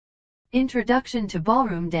Introduction to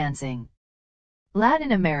Ballroom Dancing.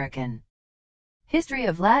 Latin American. History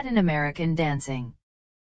of Latin American dancing.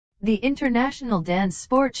 The International Dance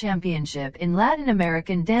Sport Championship in Latin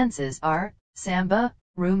American dances are samba,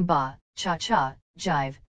 rumba, cha-cha,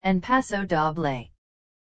 jive, and paso doble.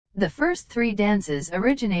 The first three dances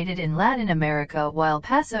originated in Latin America, while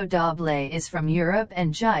paso doble is from Europe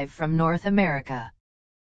and jive from North America.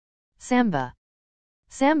 Samba.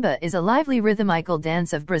 Samba is a lively rhythmical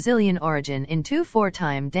dance of Brazilian origin in 2/4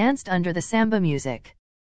 time danced under the samba music.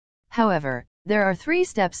 However, there are 3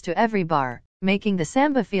 steps to every bar, making the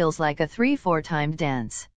samba feels like a 3/4 timed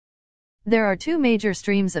dance. There are 2 major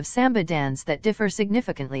streams of samba dance that differ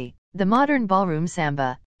significantly, the modern ballroom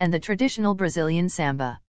samba, and the traditional Brazilian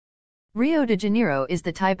samba. Rio de Janeiro is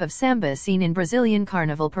the type of samba seen in Brazilian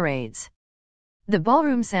carnival parades. The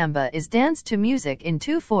ballroom samba is danced to music in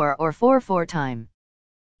 2/4 or 4/4 time.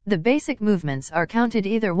 The basic movements are counted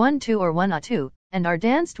either 1-2 or 1-2, and are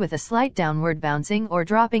danced with a slight downward bouncing or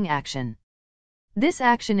dropping action. This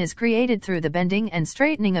action is created through the bending and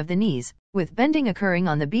straightening of the knees, with bending occurring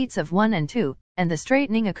on the beats of 1 and 2, and the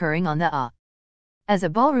straightening occurring on the a. As a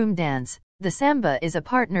ballroom dance, the samba is a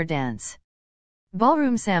partner dance.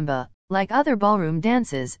 Ballroom samba, like other ballroom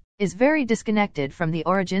dances, is very disconnected from the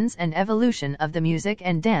origins and evolution of the music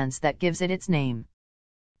and dance that gives it its name.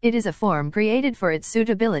 It is a form created for its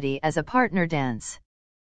suitability as a partner dance.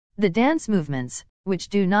 The dance movements, which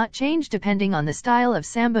do not change depending on the style of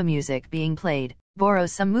samba music being played, borrow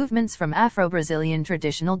some movements from Afro-Brazilian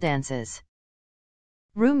traditional dances.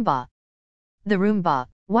 Rumba. The rumba,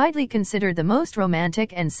 widely considered the most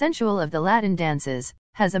romantic and sensual of the Latin dances,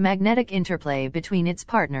 has a magnetic interplay between its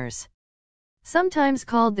partners. Sometimes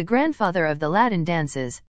called the grandfather of the Latin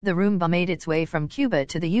dances, the rumba made its way from Cuba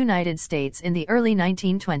to the United States in the early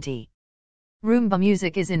 1920s. Rumba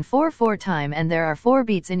music is in 4/4 time and there are 4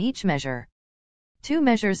 beats in each measure. 2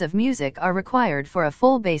 measures of music are required for a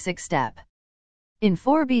full basic step. In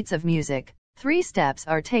 4 beats of music, 3 steps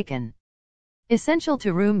are taken. Essential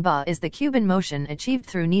to rumba is the Cuban motion achieved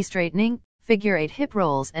through knee straightening, figure 8 hip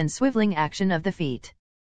rolls and swiveling action of the feet.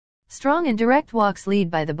 Strong and direct walks lead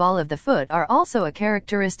by the ball of the foot are also a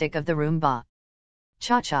characteristic of the rumba.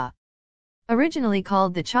 Cha-cha. Originally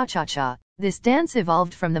called the cha-cha-cha, this dance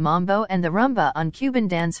evolved from the mambo and the rumba on Cuban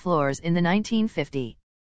dance floors in the 1950s.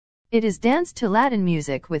 It is danced to Latin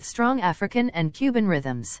music with strong African and Cuban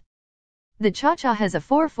rhythms. The cha-cha has a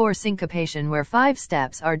 4/4 syncopation where 5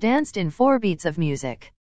 steps are danced in 4 beats of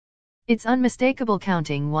music. Its unmistakable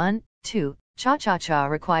counting 1, 2, cha-cha-cha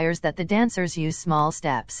requires that the dancers use small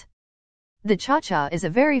steps. The cha-cha is a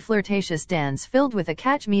very flirtatious dance filled with a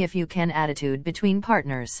catch-me-if-you-can attitude between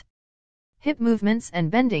partners. Hip movements and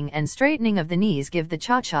bending and straightening of the knees give the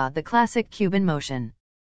cha-cha the classic Cuban motion.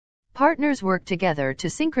 Partners work together to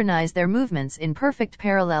synchronize their movements in perfect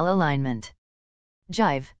parallel alignment.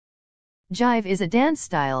 Jive. Jive is a dance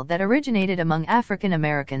style that originated among African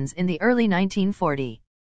Americans in the early 1940s.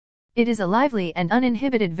 It is a lively and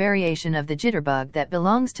uninhibited variation of the jitterbug that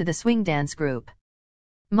belongs to the swing dance group.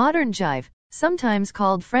 Modern jive, sometimes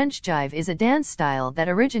called French jive, is a dance style that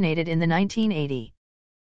originated in the 1980s.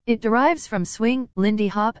 It derives from swing, Lindy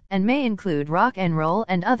hop, and may include rock and roll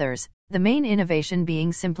and others, the main innovation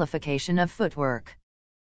being simplification of footwork.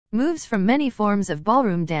 Moves from many forms of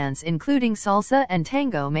ballroom dance including salsa and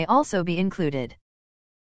tango may also be included.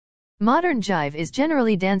 Modern jive is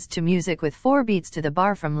generally danced to music with 4 beats to the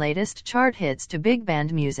bar, from latest chart hits to big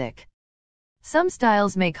band music. Some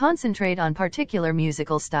styles may concentrate on particular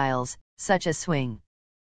musical styles, such as swing.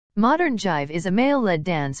 Modern jive is a male-led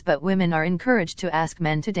dance, but women are encouraged to ask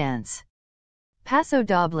men to dance. Paso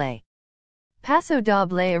doble. Paso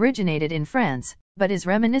doble originated in France, but is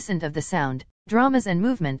reminiscent of the sound, dramas and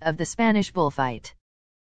movement of the Spanish bullfight.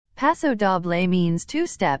 Paso doble means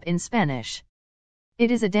 2-step in Spanish.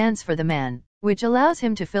 It is a dance for the man, which allows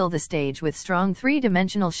him to fill the stage with strong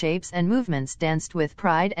 3-dimensional shapes and movements danced with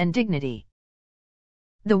pride and dignity.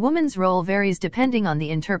 The woman's role varies depending on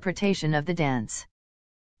the interpretation of the dance.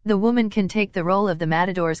 The woman can take the role of the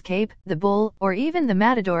matador's cape, the bull, or even the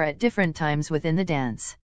matador at different times within the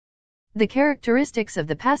dance. The characteristics of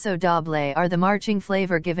the paso doble are the marching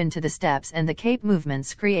flavor given to the steps and the cape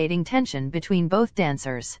movements, creating tension between both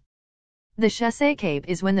dancers. The chassé cape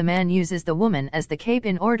is when the man uses the woman as the cape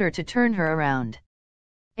in order to turn her around.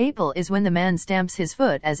 Apel is when the man stamps his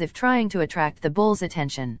foot as if trying to attract the bull's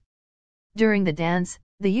attention. During the dance,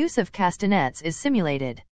 the use of castanets is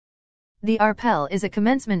simulated. The arpel is a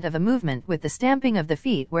commencement of a movement with the stamping of the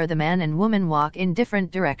feet where the man and woman walk in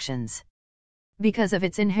different directions. Because of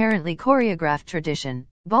its inherently choreographed tradition,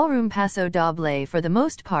 Ballroom paso doble for the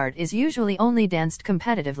most part is usually only danced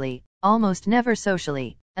competitively, almost never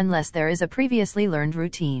socially, unless there is a previously learned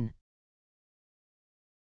routine.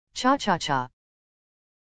 Cha-cha-cha.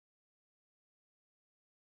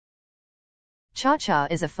 Cha-cha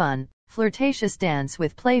is a fun, flirtatious dance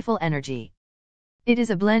with playful energy. It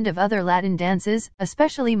is a blend of other Latin dances,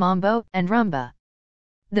 especially mambo and rumba.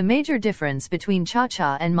 The major difference between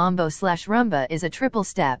cha-cha and mambo/rumba is a triple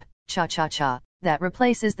step, cha-cha-cha, that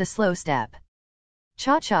replaces the slow step.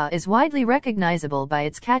 Cha-cha is widely recognizable by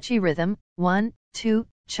its catchy rhythm, 1, 2,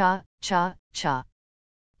 cha, cha, cha.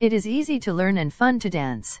 It is easy to learn and fun to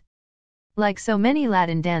dance. Like so many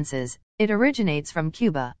Latin dances, it originates from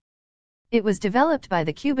Cuba. It was developed by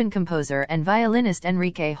the Cuban composer and violinist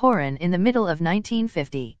Enrique Jorrin in the middle of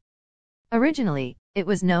 1950. Originally, it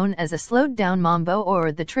was known as a slowed-down mambo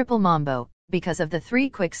or the triple mambo, because of the 3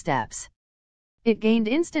 quick steps. It gained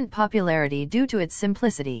instant popularity due to its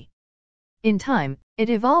simplicity. In time, it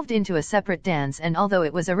evolved into a separate dance, and although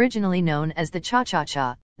it was originally known as the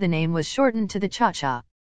cha-cha-cha, the name was shortened to the cha-cha.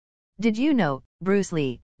 Did you know, Bruce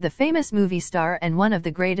Lee, the famous movie star and one of the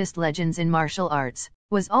greatest legends in martial arts,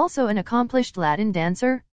 was also an accomplished Latin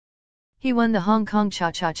dancer? He won the Hong Kong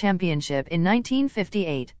Cha-Cha Championship in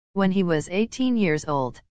 1958, when he was 18 years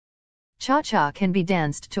old. Cha-cha can be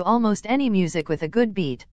danced to almost any music with a good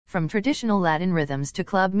beat, from traditional Latin rhythms to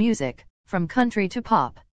club music, from country to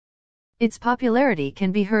pop. Its popularity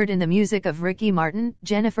can be heard in the music of Ricky Martin,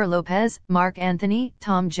 Jennifer Lopez, Marc Anthony,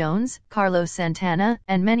 Tom Jones, Carlos Santana,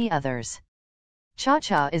 and many others.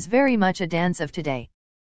 Cha-cha is very much a dance of today.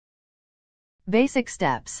 Basic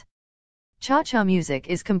steps. Cha-cha music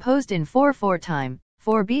is composed in 4/4 time,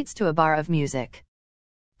 4 beats to a bar of music.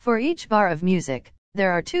 For each bar of music,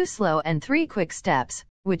 there are 2 slow and 3 quick steps,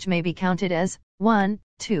 which may be counted as 1,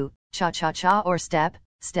 2, cha-cha-cha or step,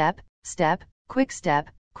 step, step, quick step,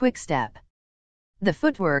 quick step. The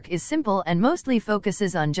footwork is simple and mostly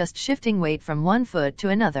focuses on just shifting weight from one foot to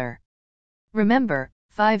another. Remember,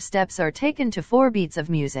 5 steps are taken to 4 beats of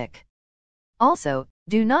music. Also,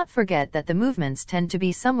 do not forget that the movements tend to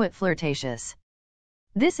be somewhat flirtatious.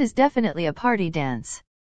 This is definitely a party dance.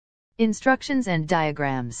 Instructions and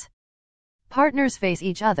diagrams. Partners face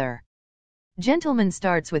each other. Gentleman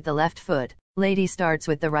starts with the left foot, lady starts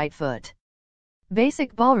with the right foot.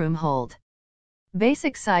 Basic ballroom hold.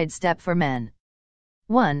 Basic side step for men.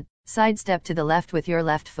 1. Side step to the left with your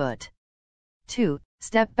left foot. 2.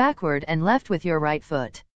 Step backward and left with your right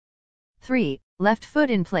foot. 3. Left foot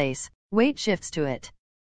in place, weight shifts to it.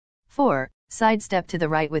 4. Side step to the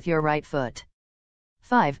right with your right foot.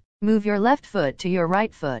 5. Move your left foot to your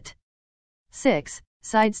right foot. 6.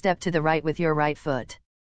 Side step to the right with your right foot.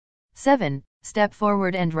 7. Step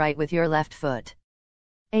forward and right with your left foot.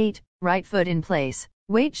 8. Right foot in place,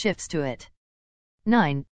 weight shifts to it.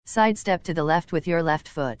 9. Side step to the left with your left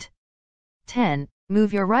foot. 10.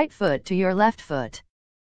 Move your right foot to your left foot.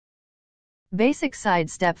 Basic side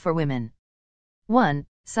step for women. 1.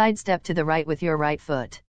 Side step to the right with your right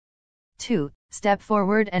foot. 2. Step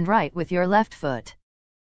forward and right with your left foot.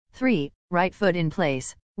 3. Right foot in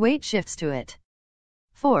place, weight shifts to it.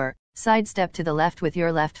 4. Side step to the left with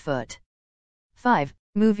your left foot. 5.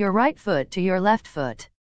 Move your right foot to your left foot.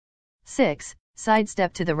 6. Side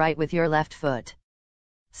step to the right with your left foot.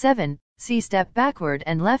 7. C-step backward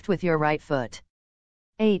and left with your right foot.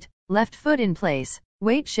 8. Left foot in place,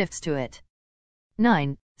 weight shifts to it.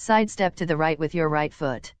 9. Side step to the right with your right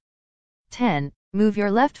foot. 10. Move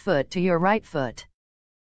your left foot to your right foot.